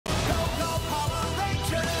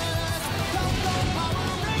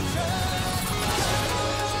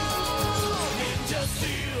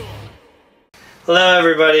Hello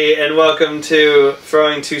everybody and welcome to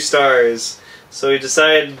Throwing 2 Stars. So we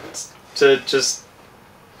decided to just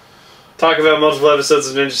talk about multiple episodes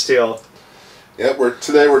of Ninja Steel. Yep,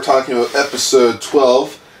 today we're talking about episode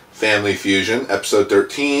 12, Family Fusion, episode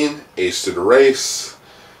 13, Ace to the Race,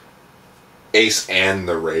 Ace and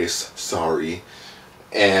the Race, sorry,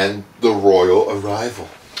 and The Royal Arrival.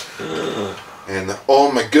 And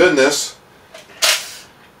oh my goodness,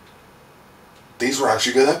 these were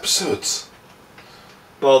actually good episodes.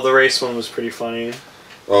 Well, the race one was pretty funny.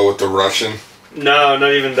 Oh, with the Russian? No,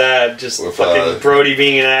 not even that. Just with, fucking Brody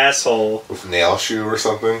being an asshole. With Nail Shoe or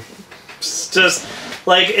something? It's just,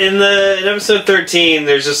 like, in episode 13,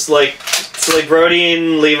 there's just, like, it's like Brody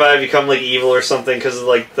and Levi become, like, evil or something because of,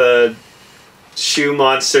 like, the shoe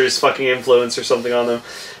monster's fucking influence or something on them.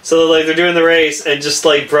 So, like, they're doing the race, and just,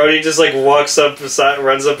 like, Brody just, like, runs up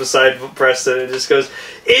beside Preston and just goes,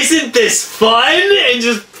 "Isn't this fun?" And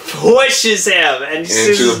just pushes him. And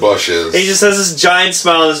into the bushes. He just has this giant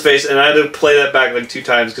smile on his face, and I had to play that back, like, 2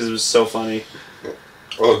 times because it was so funny.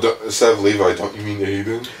 Oh, instead of Levi, don't you mean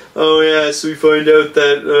Aiden? Oh, yeah, so we find out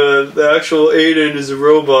that the actual Aiden is a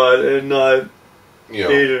robot and not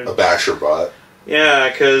Aiden. A basher bot. Yeah,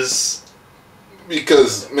 because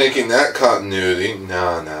making that continuity,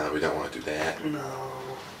 no, we don't want to do that.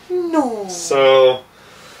 No. So,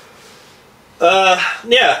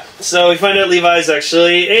 yeah. So we find out Levi's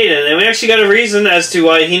actually Aiden, and we actually got a reason as to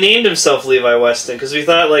why he named himself Levi Weston, because we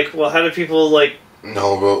thought, like, well, how do people, like,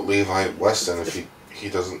 know about Levi Weston if he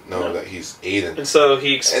doesn't know that he's Aiden? And so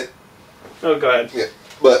oh, go ahead. Yeah,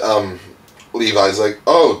 but, Levi's like,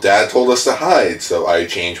 oh, Dad told us to hide, so I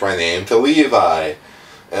changed my name to Levi.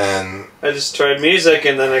 And I just tried music,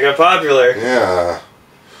 and then I got popular. Yeah.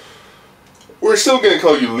 We're still gonna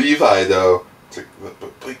call you Levi, though. It's like,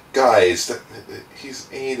 but guys, he's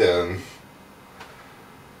Aiden.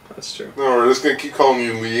 That's true. No, we're just gonna keep calling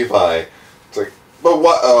you Levi. It's like, but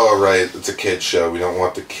what? Oh, right, it's a kid's show. We don't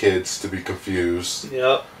want the kids to be confused.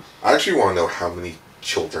 Yep. I actually want to know how many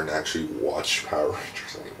children actually watch Power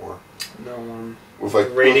Rangers anymore. No one. With,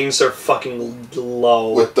 like, ratings are fucking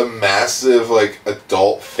low. With the massive, like,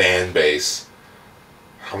 adult fan base,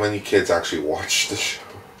 how many kids actually watch the show?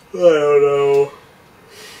 I don't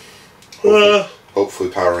know.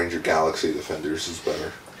 Hopefully Power Ranger Galaxy Defenders is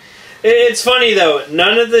better. It's funny, though.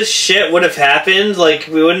 None of this shit would have happened. Like,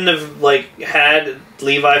 we wouldn't have, like, had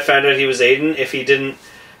Levi found out he was Aiden if he didn't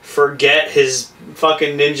forget his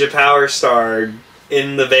fucking ninja power star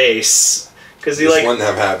in the vase. Because he, this wouldn't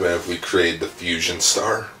have happened if we created the Fusion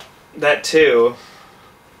Star. That, too.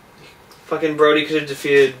 Fucking Brody could have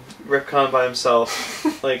defeated Ripcon by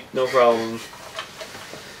himself. Like, no problem.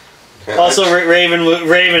 Also, Raven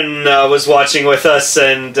was watching with us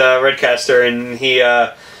and Redcaster, and he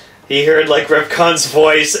heard, like, Ripcon's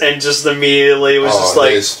voice and just immediately was just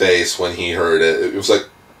like... his face when he heard it. It was like...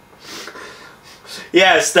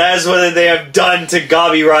 Yes, that is what they have done to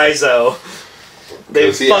Gabi Rizzo.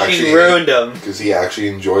 They fucking ruined him. Because he actually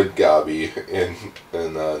enjoyed Gabi in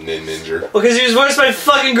Ninja. Well, because he was voiced by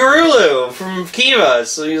fucking Garulu from Kiva,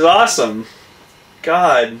 so he was awesome.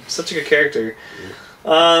 God, such a good character.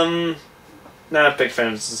 Not a big fan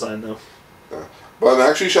of his design, though. But I'm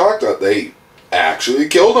actually shocked that they actually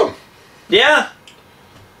killed him. Yeah.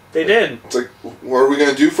 They did. It's like, what are we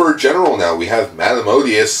going to do for a general now? We have Madame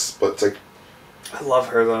Odious, but it's like... I love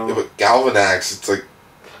her, though. Yeah, but Galvanax, it's like...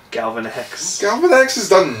 Galvanax. Galvanax has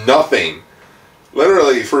done nothing.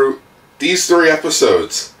 Literally, for these 3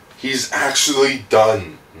 episodes, he's actually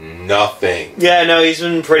done nothing. Yeah, no, he's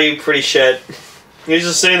been pretty shit. He's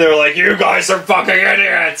just sitting there like, you guys are fucking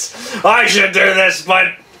idiots! I should do this,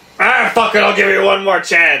 but... fuck it, I'll give you one more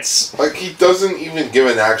chance. Like, he doesn't even give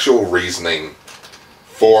an actual reasoning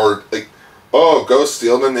for, like, oh, go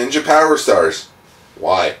steal the Ninja Power Stars.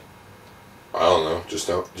 Why? I don't know. Just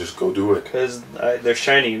go do it. Because they're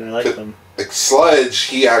shiny and I like them. Like, Sledge,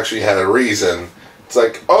 he actually had a reason. It's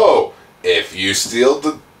like, oh, if you steal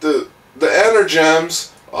the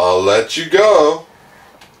Energems, I'll let you go.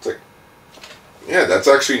 It's like, yeah, that's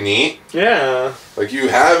actually neat. Yeah. Like, you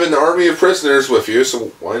have an army of prisoners with you, so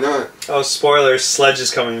why not? Oh, spoilers, Sledge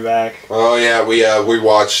is coming back. Oh, yeah, we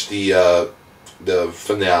watched the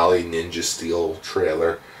finale Ninja Steel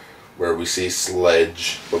trailer, where we see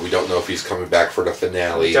Sledge, but we don't know if he's coming back for the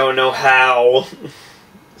finale. We don't know how.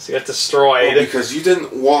 So he got destroyed. Well, because you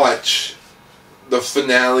didn't watch the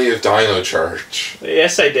finale of Dino Charge.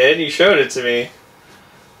 Yes, I did. You showed it to me.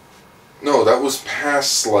 No, that was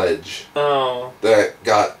past Sledge. Oh. That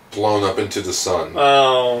got blown up into the sun.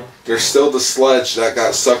 Oh. There's still the Sledge that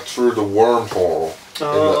got sucked through the wormhole.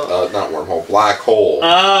 Oh. In the, not wormhole, black hole.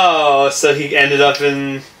 Oh, so he ended up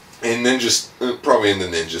in... in probably in the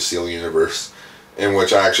Ninja Seal universe, in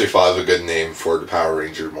which I actually thought of a good name for the Power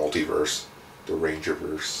Ranger multiverse, the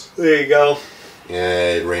Rangerverse. There you go.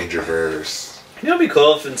 Yay, Rangerverse. You know, it'd be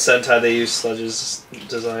cool if in Sentai they used Sludge's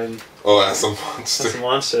design. Oh, as a monster. As a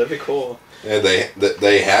monster, that'd be cool. Yeah,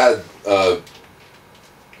 they had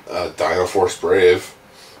Dino Force Brave.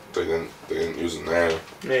 They didn't use it now.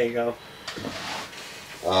 There you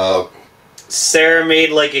go. Sarah made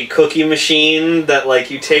like a cookie machine that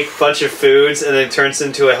like you take a bunch of foods and then it turns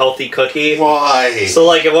into a healthy cookie. Why? So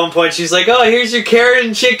like at one point she's like, "Oh, here's your carrot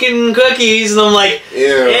and chicken cookies," and I'm like,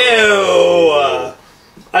 "Ew."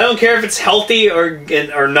 I don't care if it's healthy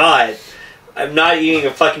or not. I'm not eating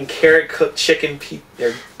a fucking carrot cooked chicken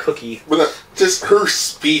cookie. But just her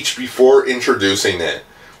speech before introducing it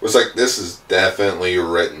was like, "This is definitely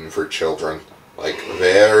written for children, like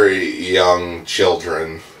very young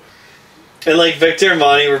children." And like Victor and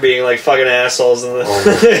Monty were being like fucking assholes, and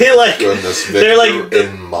like goodness, Victor they're like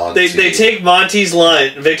and Monty. They take Monty's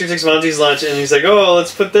lunch. Victor takes Monty's lunch, and he's like, "Oh,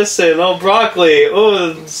 let's put this in. Oh, broccoli. Oh,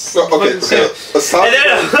 okay. Let's talk. And then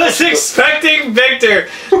I was expecting Victor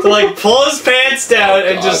to like pull his pants down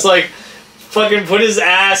and just like fucking put his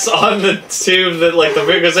ass on the tube that like the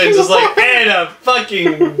Victor's and just like and a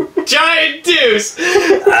fucking giant deuce.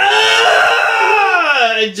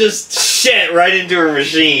 And just shit right into her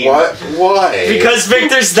machine. What? Why? Because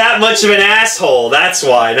Victor's that much of an asshole. That's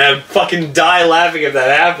why. And I'd fucking die laughing if that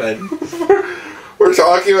happened. We're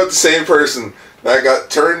talking about the same person that got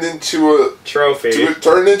turned into a trophy.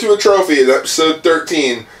 Turned into a trophy in episode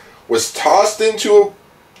 13. Was tossed into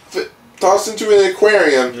an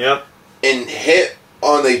aquarium. Yep. And hit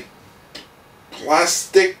on a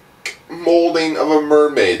plastic molding of a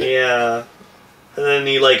mermaid. Yeah. And then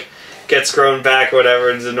he like gets grown back or whatever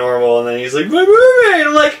into normal, and then he's like, "My mermaid!"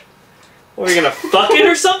 I'm like, "What, are you gonna fuck it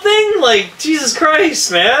or something?" Like, Jesus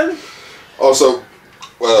Christ, man. Also,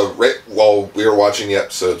 while we were watching the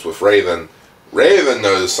episodes with Raven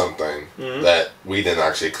noticed something that we didn't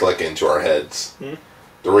actually click into our heads.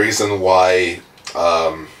 The reason why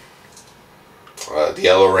the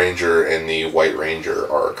Yellow Ranger and the White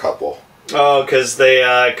Ranger are a couple. Oh, because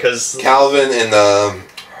Calvin and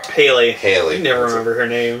Haley. I never remember her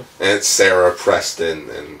name. And it's Sarah, Preston,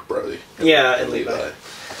 and Brody. And Levi.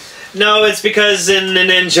 No, it's because in the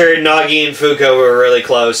Ninja, Nagi and Fuko were really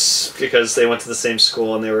close because they went to the same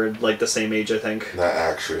school and they were like the same age, I think. That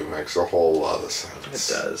actually makes a whole lot of sense.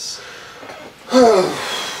 It does.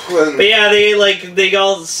 But yeah, they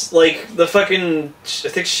all like the fucking I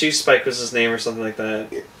think Shoe Spike was his name or something like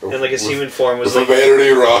that, and like his human form was like a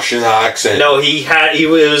very Russian accent. No, it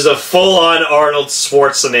was a full on Arnold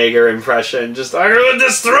Schwarzenegger impression. Just I'm gonna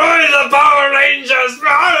destroy the Power Rangers.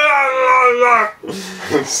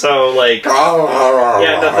 So like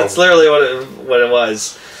that's literally what it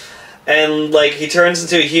was. And like he turns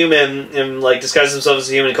into a human and like disguises himself as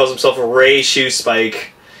a human. He calls himself a Ray Shoe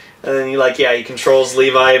Spike. And then he controls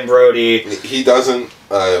Levi and Brody. He doesn't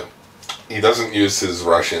use his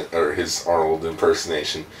Russian or his Arnold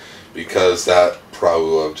impersonation because that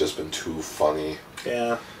probably would have just been too funny.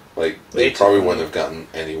 Yeah. Like they probably wouldn't have gotten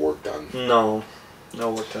any work done. No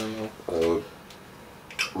work done. No.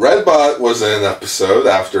 Redbot was in an episode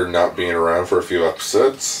after not being around for a few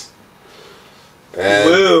episodes.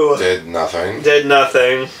 And did nothing.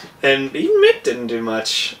 And even Mick didn't do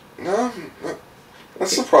much. No.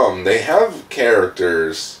 That's the problem. They have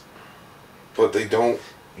characters, but they don't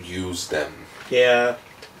use them. Yeah.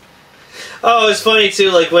 Oh, it's funny too.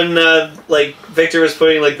 Like when Victor was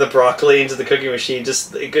putting like the broccoli into the cooking machine,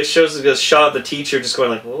 it shows a shot of the teacher just going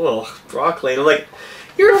like, "Whoa, broccoli!" And I'm like,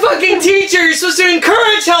 "You're a fucking teacher. You're supposed to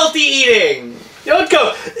encourage healthy eating. You don't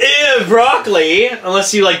go broccoli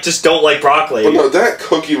unless you just don't like broccoli." But no, that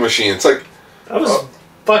cookie machine. It's like that was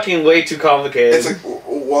fucking way too complicated. It's like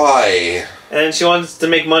why? And she wants to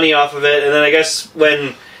make money off of it, and then I guess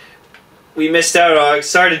when we missed out on...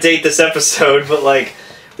 Sorry to date this episode, but,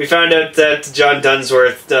 we found out that John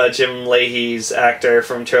Dunsworth, Jim Leahy's actor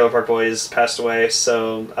from Trailer Park Boys, passed away,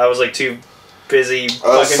 so I was, too busy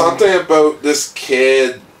fucking... Something about this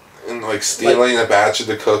kid and, stealing a batch of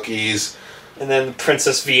the cookies... And then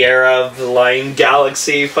Princess Vieira of the Lion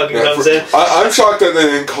Galaxy fucking comes in. I'm shocked that they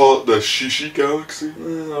didn't call it the Shishi Galaxy.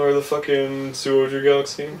 Or the fucking Zoology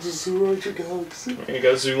Galaxy. The Zoology Galaxy. You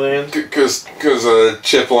got Zooland. Because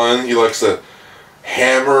Chiplin, he likes to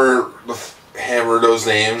hammer those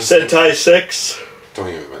names. Sentai 6. Don't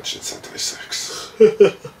even mention Sentai 6.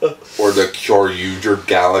 Or the Kyoryuger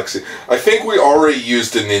Galaxy. I think we already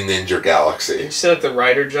used it in Ninja Galaxy. Did you say the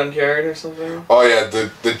Rider Junkyard or something? Oh yeah,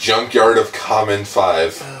 the Junkyard of Common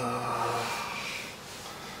 5.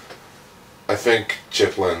 I think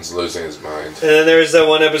Chiplin's losing his mind. And then there was that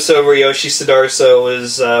one episode where Yoshi Sudarso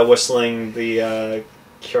was whistling the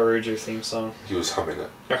Kyoryuger theme song. He was humming it.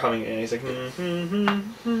 Or humming it, and he's like...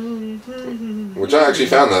 Which I actually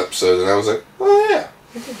found that episode, and I was like, oh yeah.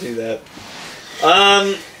 I could do that.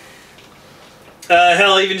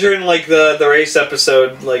 Hell, even during like the race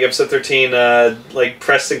episode, like episode 13, like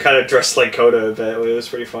Preston kind of dressed like Coda a bit. It was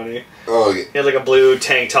pretty funny. Oh yeah. He had like a blue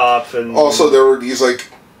tank top, and also there were these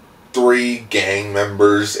like 3 gang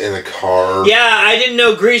members in a car. Yeah, I didn't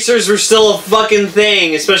know greasers were still a fucking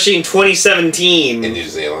thing, especially in 2017 in New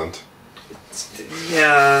Zealand.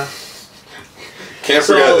 Yeah. Can't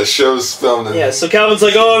forget the show's filmed in... Yeah, so Calvin's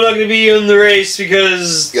like, oh, I'm not going to be in the race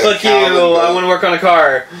because fuck Calvin, you, I want to work on a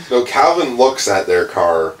car. No, Calvin looks at their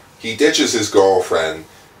car, he ditches his girlfriend,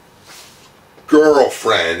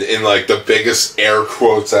 in like the biggest air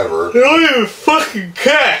quotes ever. They don't even fucking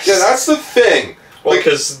kiss! Yeah, that's the thing. Well,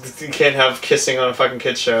 because you can't have kissing on a fucking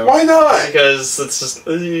kid's show. Why not? Because it's just...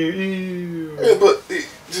 Yeah, but...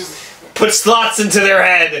 Just... Puts thoughts into their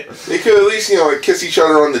head. They could at least, like, kiss each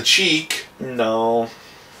other on the cheek. No.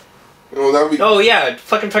 Well, that would be... Oh, yeah,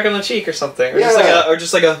 fucking peck on the cheek or something. Or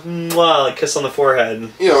just like a mwah, like kiss on the forehead.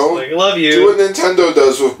 You know, like, I love you. Do what Nintendo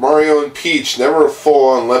does with Mario and Peach. Never a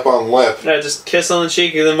full-on lip-on-lip. Yeah, just kiss on the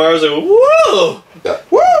cheek, and then Mario's like, whoa! Yeah.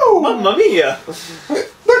 Woo! Mamma mia!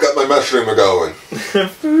 Look at my mushroom going.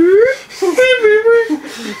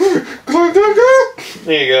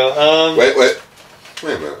 There you go.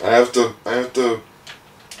 Wait a minute. I have to...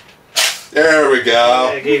 There we go.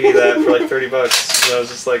 Yeah, I gave you that for like $30. So I was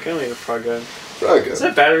just like, I don't need a prog gun. Prog gun. Is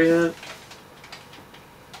that battery in it?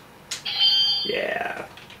 Yeah.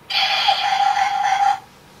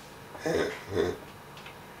 I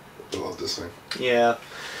love this thing. Yeah.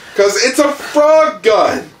 Because it's a frog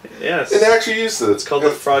gun! Yes. It actually used it. It's called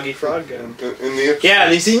the Froggy Frog Gun. In the yeah,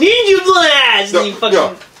 they say Ninja Blast!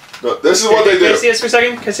 No, no, this is what they do. Can I see this for a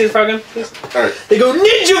second? Can I see the frog gun, please? Alright. They go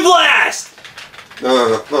Ninja Blast!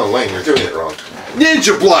 No, Lane, you're doing it wrong.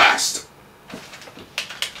 Ninja Blast!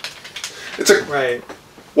 It's a... Right.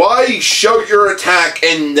 Why shout your attack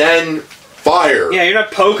and then fire? Yeah, you're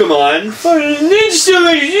not Pokemon. Ninja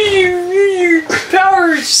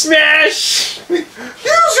Power Smash! Use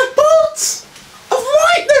your bolts of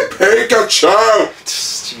lightning, Pikachu!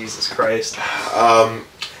 Jesus Christ.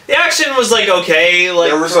 The action was like okay,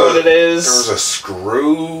 like for what it is. There was a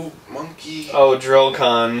screw monkey. Oh,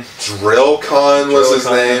 Drillcon. Drillcon was his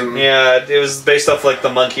name. Yeah, it was based off like the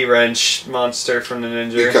monkey wrench monster from the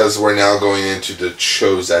Ninja. Because we're now going into the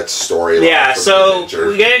Chosette storyline. Yeah, so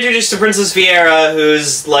we get introduced to Princess Viera,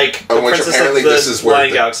 who's like the princess of the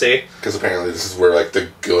Lion Galaxy. Because apparently this is where like the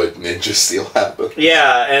good Ninja Steel happened.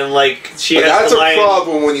 Yeah, and like she has that's the a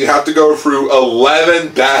problem when you have to go through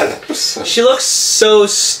 11 bad episodes. She looks so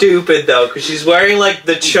stupid though, because she's wearing like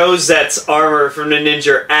the Chosette's armor from the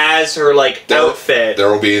Ninja as her like outfit. There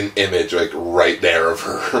will be an image like right there of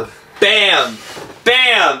her. Bam!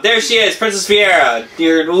 Bam! There she is, Princess Viera.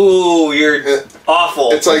 You're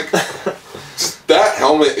awful. It's like that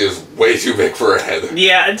helmet is way too big for her head.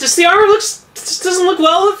 Yeah, just the armor just doesn't look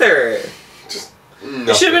well with her. Just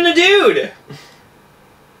it should have been a dude.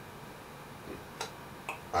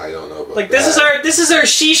 I don't know about like that. this is our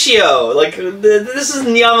Shishio. Like this is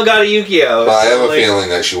Yamagata Yukio. But I have a feeling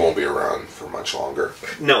that she won't be around for much longer.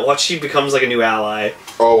 No, watch she becomes like a new ally.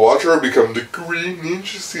 Oh, watch her become the Green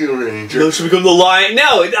Ninja Steel Ranger. No, she'll become the Lion.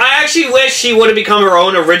 No, I actually wish she would have become her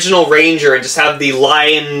own original Ranger and just have the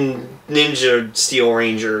Lion Ninja Steel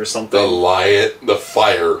Ranger or something. The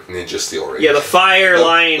Fire Ninja Steel Ranger. Yeah, the Fire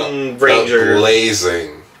Lion Ranger. The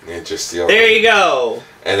Blazing Ninja Steel Ranger. There you go.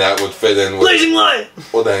 And that would fit in with... Blazing Lion!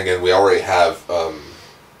 Well, then again, we already have,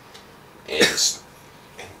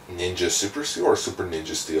 Ninja Super Steel or Super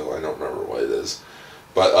Ninja Steel. I don't remember what it is.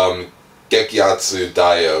 But, Gekiatsu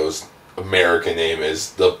Daio's American name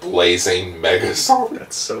is the Blazing Megazord.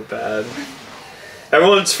 That's so bad.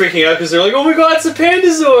 Everyone's freaking out because they're like, oh my god, it's a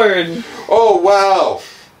Pandazord! Oh, wow!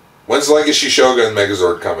 When's Legacy Shogun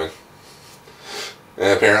Megazord coming?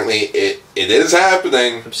 And apparently, it is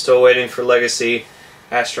happening. I'm still waiting for Legacy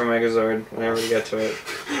Astro Megazord whenever we get to it.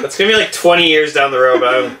 That's gonna be like 20 years down the road, but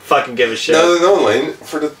I don't fucking give a shit. No, Lane.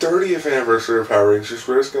 For the 30th anniversary of Power Rangers,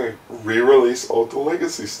 we're just gonna re-release all the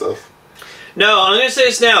Legacy stuff. No, I'm gonna say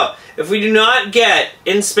this now. If we do not get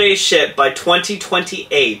In Space Ship by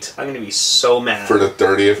 2028, I'm gonna be so mad. For the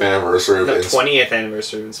 30th anniversary of the 20th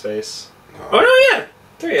anniversary of In Space. No. Oh no, yeah,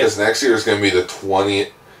 30th. Because next year is gonna be the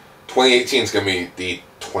 2018 is gonna be the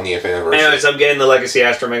 20th anniversary. Anyways, I'm getting the Legacy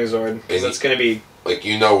Astro Megazord because it's gonna be like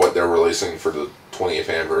what they're releasing for the 20th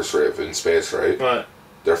anniversary of In Space, right? What?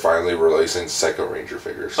 they're finally releasing Psycho Ranger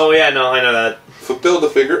figures. Oh yeah, no, I know that. So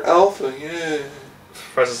Build-A-Figure Alpha, yeah.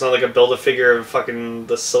 Surprised it's not like a Build-A-Figure of fucking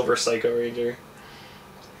the Silver Psycho Ranger.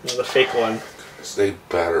 No, the fake one. They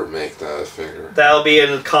better make that a figure. That'll be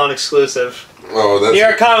a con exclusive. Oh, that's... New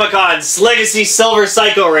York Comic Con's Legacy Silver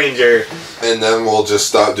Psycho Ranger. And then we'll just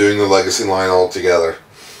stop doing the Legacy line altogether.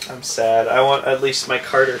 I'm sad. I want at least my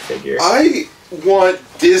Carter figure. I want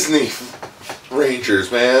Disney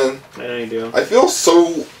Rangers, man. I know you do. I feel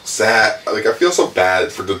so sad. Like, I feel so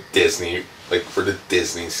bad for the Disney, like, for the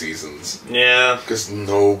Disney seasons. Yeah. Because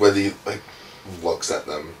nobody, like, looks at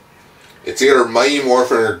them. It's either Mighty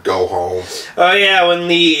Morphin or Go Home. Oh yeah, when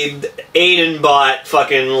the Aiden bot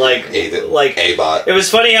fucking A-bot. It was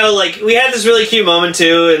funny how like we had this really cute moment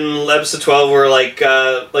too in episode 12 where like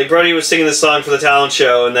Brody was singing the song for the talent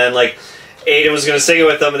show and then like Aiden was gonna sing it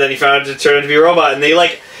with them and then he found out it turned out to be a robot and they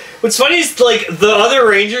like. What's funny is like the other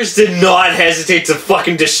Rangers did not hesitate to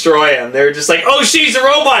fucking destroy him. They were just like, oh she's a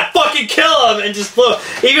robot, fucking kill him and just blew.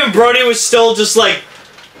 Even Brody was still just like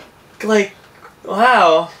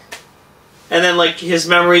wow. And then, like, his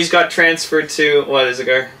memories got transferred to... What is it,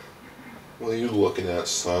 Gar? What are you looking at,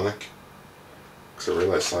 Sonic? Because I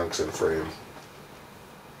realize Sonic's in frame.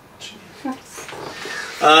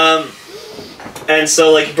 And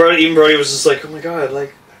so, like, even Brody was just like, oh my god,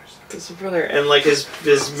 like, that's a brother. And, like, his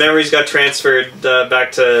memories got transferred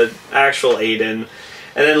back to actual Aiden.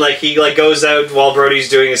 And then, like, he, like, goes out while Brody's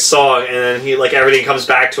doing his song, and then he, like, everything comes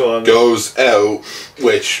back to him. Goes out,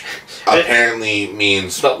 which... apparently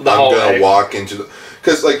means the I'm gonna walk into the...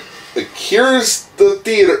 Because, like, here's the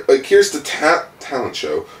theater... Like, here's the talent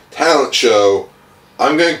show. Talent show.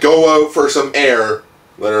 I'm gonna go out for some air.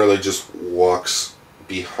 Literally just walks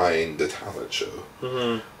behind the talent show.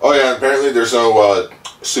 Mm-hmm. Oh, yeah, apparently there's no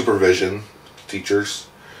supervision teachers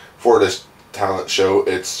for this talent show.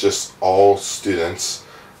 It's just all students.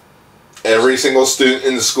 Every single student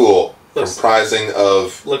in the school... comprising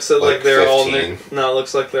of looks like they're 15. all in their, no, it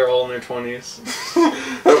looks like they're all in their 20s.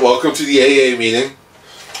 Welcome to the AA meeting.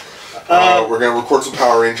 We're gonna record some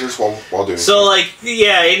Power Rangers while doing. So like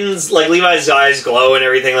yeah, Aiden's like Levi's eyes glow and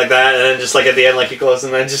everything like that, and then just like at the end like he glows,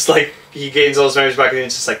 and then just like he gains all his memories back, and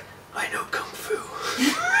he's just like I know kung fu.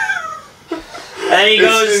 And then he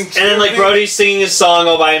goes, and then like Brody's singing his song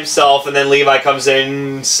all by himself, and then Levi comes in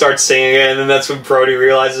and starts singing it, and then that's when Brody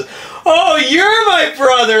realizes, oh, you're my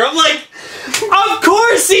brother! I'm like, of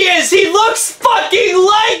course he is! He looks fucking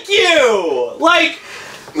like you! Like,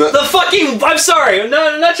 the fucking... I'm sorry, I'm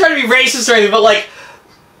not trying to be racist or anything, but like,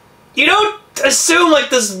 you don't assume like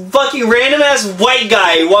this fucking random-ass white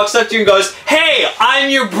guy who walks up to you and goes, hey, I'm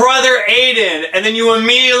your brother Aiden, and then you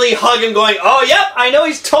immediately hug him going, oh, yep, I know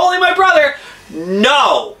he's totally my brother.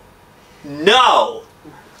 No. No.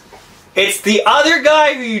 It's the other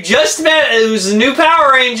guy who you just met, who's a new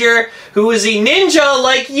Power Ranger, who was a ninja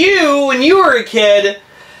like you when you were a kid,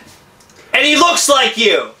 and he looks like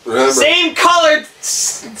you. Remember. Same color,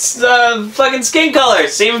 fucking skin color,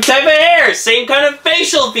 same type of hair, same kind of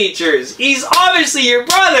facial features. He's obviously your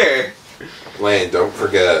brother. Lane, don't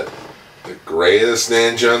forget, the greatest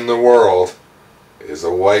ninja in the world is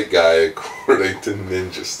a white guy according to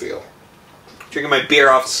Ninja Steel. Drinking my beer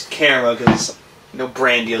off camera because no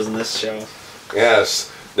brand deals in this show. Yes,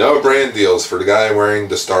 no brand deals for the guy wearing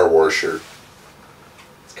the Star Wars shirt.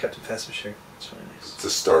 It's Captain Phasma shirt. It's really nice. It's a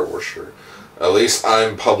Star Wars shirt. At least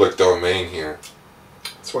I'm public domain here.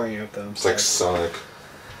 It's wearing out though. It's like Sonic.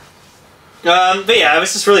 But yeah, it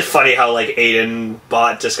was just really funny how like Aiden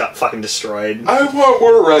bot just got fucking destroyed. I want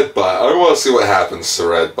more Red Bot. I want to see what happens to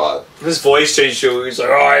Red Bot. His voice changed to he's like,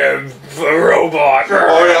 I am a robot.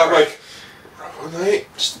 Oh yeah, I'm like, Robo Knight?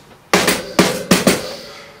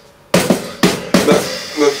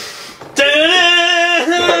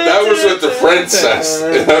 That was with the princess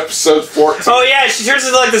in episode 14. Oh yeah, she turns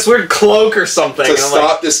into like this weird cloak or something. To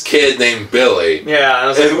stop this kid named Billy. Yeah, I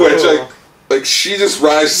was in like, which like she just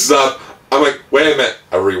rises up. I'm like, wait a minute.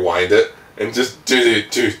 I rewind it and just do.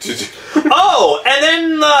 Oh, and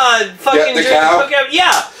then fucking the cow.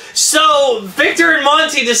 Yeah. So Victor and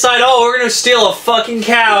Monty decide, oh, we're gonna steal a fucking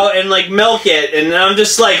cow and like milk it, and I'm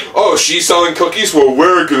just like, oh, she's selling cookies. Well,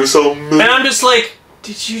 we're gonna sell milk. And I'm just like,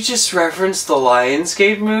 did you just reference the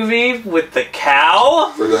Lionsgate movie with the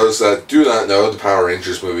cow? For those that do not know, the Power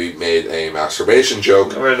Rangers movie made a masturbation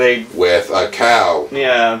joke where they with a cow.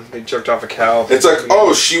 Yeah, they jerked off a cow. It's like,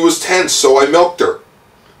 oh, she was tense, so I milked her.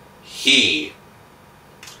 You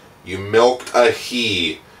milked a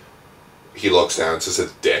he. He looks down and says a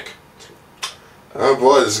dick. Oh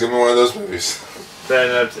boy, this is gonna be one of those movies.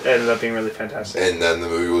 That ended up being really fantastic. And then the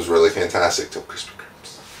movie was really fantastic till Krispy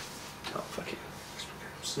Kremes. Oh, fuck you. Krispy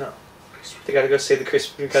Kremes. No. They gotta go save the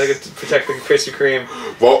Krispy. We gotta go to protect the Krispy Kreme.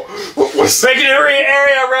 Well, what's Make an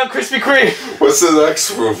area around Krispy Kreme. What's the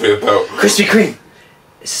next movie about? Krispy Kreme.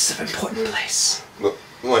 This is an important place.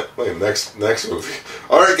 Wait, next movie.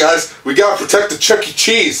 Alright guys, we gotta protect the Chuck E.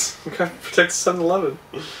 Cheese! We gotta protect the 7-Eleven.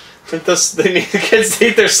 They need the kids to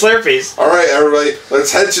eat their Slurpees. Alright everybody,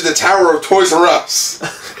 let's head to the Tower of Toys R Us.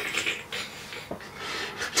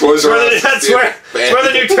 Toys R Us. That's where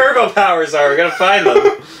the new turbo powers are. We're gonna find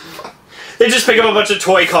them. They just pick up a bunch of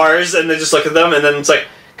toy cars and they just look at them and then it's like,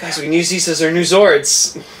 guys, we can use these as our new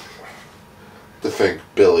Zords. To think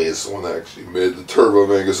Billy is the one that actually made the Turbo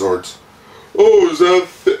Megazords. Oh, is that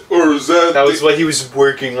That was what he was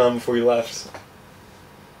working on before he left.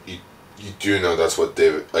 You do know that's what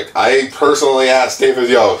David... Like, I personally asked David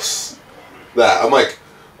Yost that. I'm like,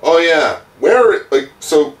 oh yeah,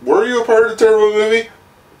 so were you a part of the Turbo movie?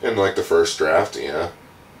 In, like, the first draft, yeah.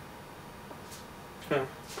 Hmm.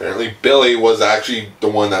 Apparently Billy was actually the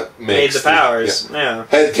one that made the powers. Yeah.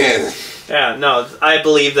 Headcanon. Yeah, no, I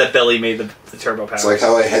believe that Billy made the turbo powers. It's like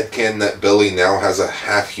how I headcanon that Billy now has a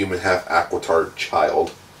half-human, half-Aquatar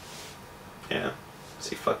child. Yeah.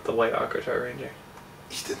 So he fucked the white Aquatar Ranger.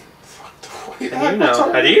 He didn't fuck the white How do you Aquatar.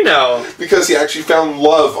 know? How do you know? Because he actually found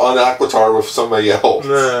love on Aquatar with somebody else.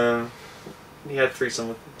 He had threesome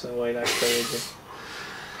with the white Aquatar Ranger.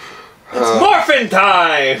 It's morphin'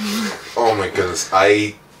 time! Oh my goodness,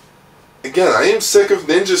 I am sick of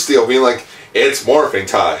Ninja Steel being like, it's morphing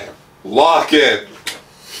time. Lock in.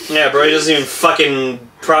 Yeah, bro, he doesn't even fucking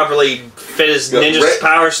properly fit his ninja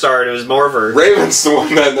power star to his morpher. Raven's the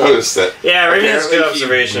one that noticed it. Yeah, Raven has good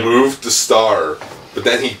observation. He moved the star, but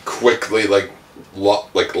then he quickly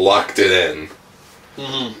locked it in.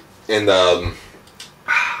 Mm-hmm. And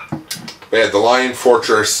yeah, the Lion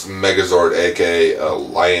Fortress Megazord, aka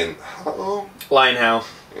Lion. Lion How.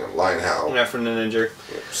 Yeah, Lion How. Yeah, from the Ninja.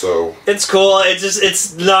 Yeah, so it's cool.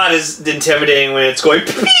 It's not as intimidating when it's going.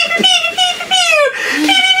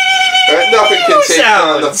 Nothing can take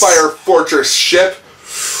down the Fire Fortress ship.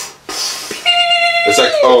 It's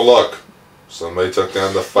like, oh look, somebody took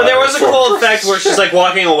down the Fire. But there was a Fortress cool effect where she's like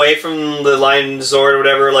walking away from the Lion Zord or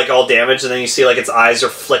whatever, like all damaged, and then you see like its eyes are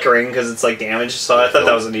flickering because it's like damaged. So I thought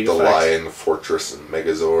that was a neat effect. The Lion Fortress and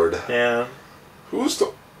Megazord. Yeah. Who's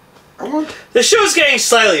the? The show's getting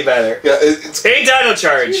slightly better. Yeah, it's getting Dino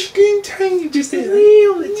Charge. It's getting tiny, just a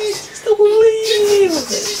little bit. Just a little bit.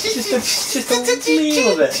 Just a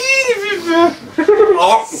little bit.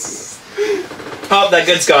 Oh, that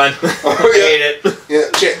good's gone. Oh, yeah. Hate it. Yeah,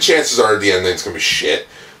 chances are the ending's gonna be shit.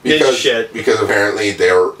 Because apparently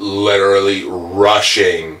they're literally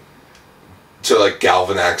rushing to like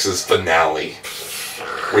Galvanax's finale.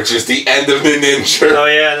 Which is the end of the Ninja. Oh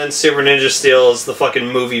yeah, and then Super Ninja Steel is the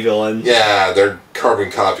fucking movie villain. Yeah, they're carbon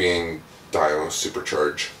copying Dino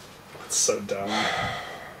Supercharge. That's so dumb.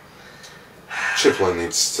 Chiplin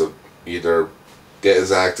needs to either get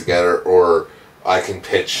his act together, or I can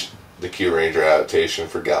pitch the Q Ranger adaptation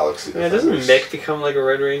for Galaxy. Yeah, doesn't Mick become like a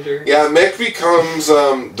Red Ranger? Yeah, Mick becomes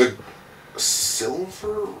the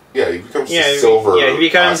Silver. Yeah, he becomes the Silver. Yeah, he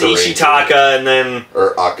becomes Ishitaka, Ranger, and then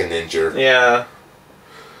Aka Ninja. Yeah.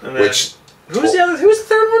 And then, which who's the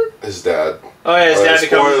third one? His dad. Oh yeah, his dad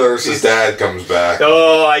becomes. Spoilers: his dad comes back.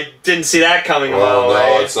 Oh, I didn't see that coming. Well,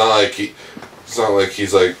 no, it's not like it's not like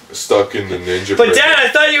he's like stuck in the ninja. But Dad, I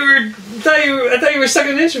thought you were stuck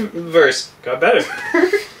in the ninja verse. Got better.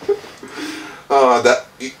 That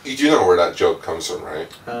you do know where that joke comes from,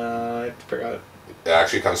 right? I forgot. It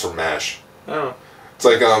actually comes from MASH. Oh. It's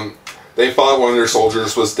like they thought one of their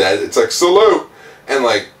soldiers was dead. It's like salute, and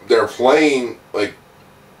like they're playing like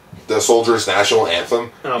the soldiers' national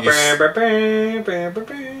anthem. Oh, no,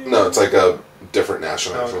 it's like a different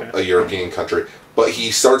national anthem, a European country. But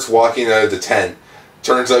he starts walking out of the tent.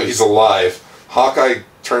 Turns out he's alive. Hawkeye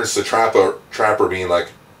turns to Trapper being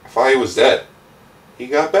like, I thought he was dead. He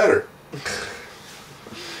got better.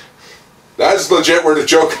 That's legit where the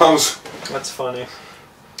joke comes. That's funny.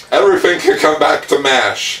 Everything can come back to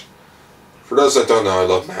MASH. For those that don't know, I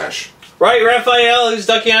love MASH. Right, Raphael, who's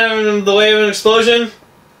ducking out of the way of an explosion?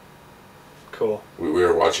 Cool. We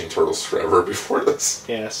were watching Turtles Forever before this.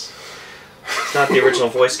 Yes. It's not the original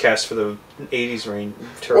voice cast for the 80s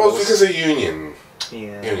Turtles. Well, it's because of union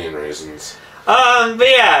reasons. But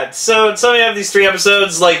yeah, so we have these 3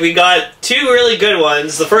 episodes. Like, we got 2 really good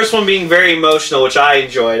ones. The first one being very emotional, which I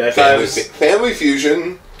enjoyed. I thought Family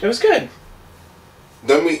Fusion. It was good.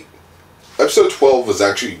 Then episode 12 was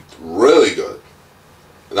actually really good.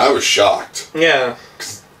 And I was shocked. Yeah.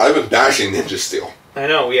 Because I've been bashing Ninja Steel. I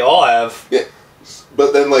know, we all have. Yeah.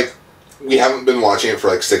 But then, like, we haven't been watching it for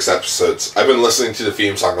like 6 episodes. I've been listening to the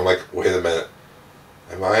theme song. I'm like, wait a minute.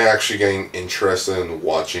 Am I actually getting interested in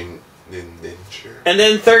watching Ninja? And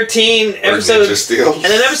then 13 episode, Ninja Steel? And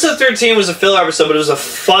then episode 13 was a filler episode, but it was a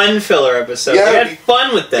fun filler episode. Yeah, we had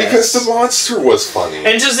fun with that because the monster was funny,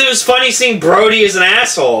 and just it was funny seeing Brody as an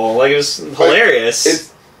asshole. Like it was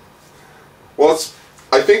hilarious.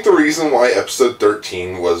 I think the reason why episode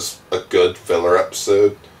 13 was a good filler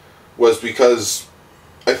episode was because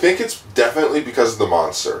I think it's definitely because of the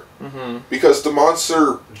monster. Mm-hmm. Because the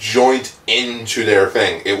monster joined into their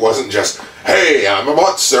thing. It wasn't just, hey, I'm a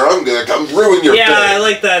monster, I'm gonna come ruin your thing. Yeah, I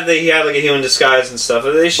like that he had like a human disguise and stuff.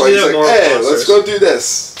 They should do that more. Hey, let's go do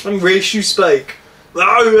this. I'm Reishu Spike.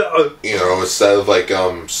 You know, instead of like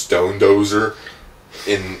Stone Dozer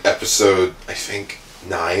in episode, I think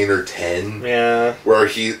 9 or 10. Yeah. Where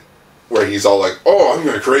he's all like, oh, I'm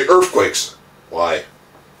gonna create earthquakes. Why?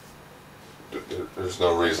 There's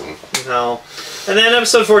no reason. No. And then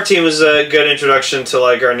episode 14 was a good introduction to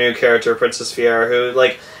like our new character, Princess Fiera, who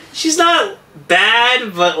like she's not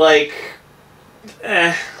bad, but like I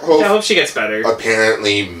hope she gets better.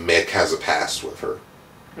 Apparently Mick has a past with her.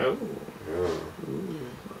 Oh. Yeah.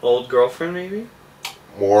 Old girlfriend maybe?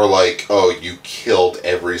 More like, oh, you killed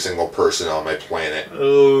every single person on my planet.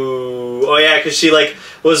 Ooh. Oh yeah, because she like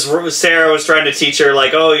Sarah was trying to teach her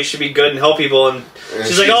like, oh, you should be good and help people, and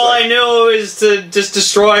she's like, all I know is to just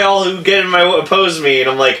destroy all who get in my oppose me, and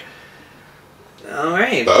I'm like, all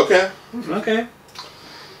right, okay.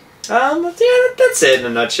 Yeah, that's it in a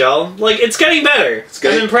nutshell. Like, it's getting better.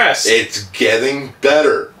 I'm impressed. It's getting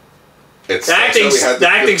better. The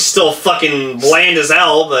acting's still fucking bland as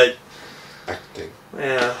hell, but acting.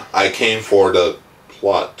 Yeah. I came for the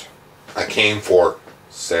plot. I came for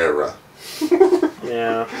Sarah.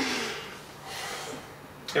 Yeah.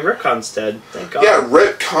 And Ripcon's dead. Thank God. Yeah,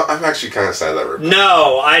 Ripcon. I'm actually kind of sad that Ripcon.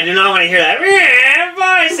 No, I do not want to hear that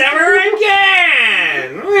voice ever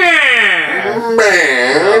again.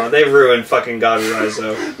 Oh, they ruined fucking God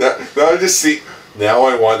Rizzo. Now I just see. Now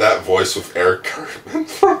I want that voice with Eric Cartman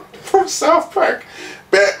from South Park.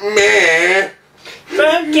 Batman.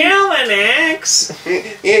 From Galvanax.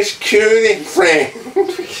 It's cool and friend.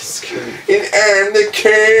 And I'm the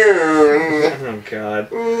coon. Oh God.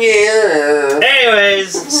 Yeah.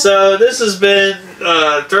 Anyways, so this has been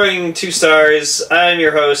Throwing 2 Stars. I'm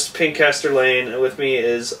your host, Pinkcaster Lane. With me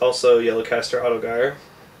is also Yellowcaster Autogyre.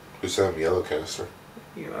 Who's that Yellowcaster?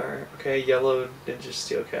 You are. Okay, Yellow Ninja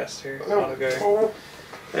Steelcaster Autogyre.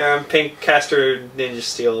 Yeah, I'm Pinkcaster Ninja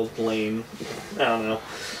Steel Lane. I don't know.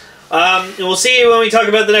 And we'll see you when we talk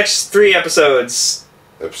about the next 3 episodes.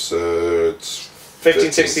 Episodes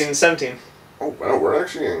 15, 16, and 17. Oh wow, we're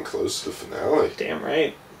actually getting close to the finale. Damn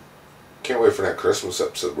right. Can't wait for that Christmas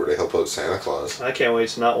episode where they help out Santa Claus. I can't wait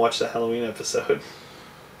to not watch the Halloween episode.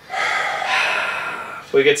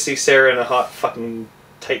 We get to see Sarah in a hot fucking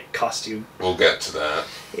tight costume. We'll get to that.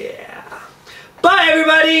 Yeah. Bye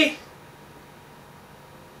everybody!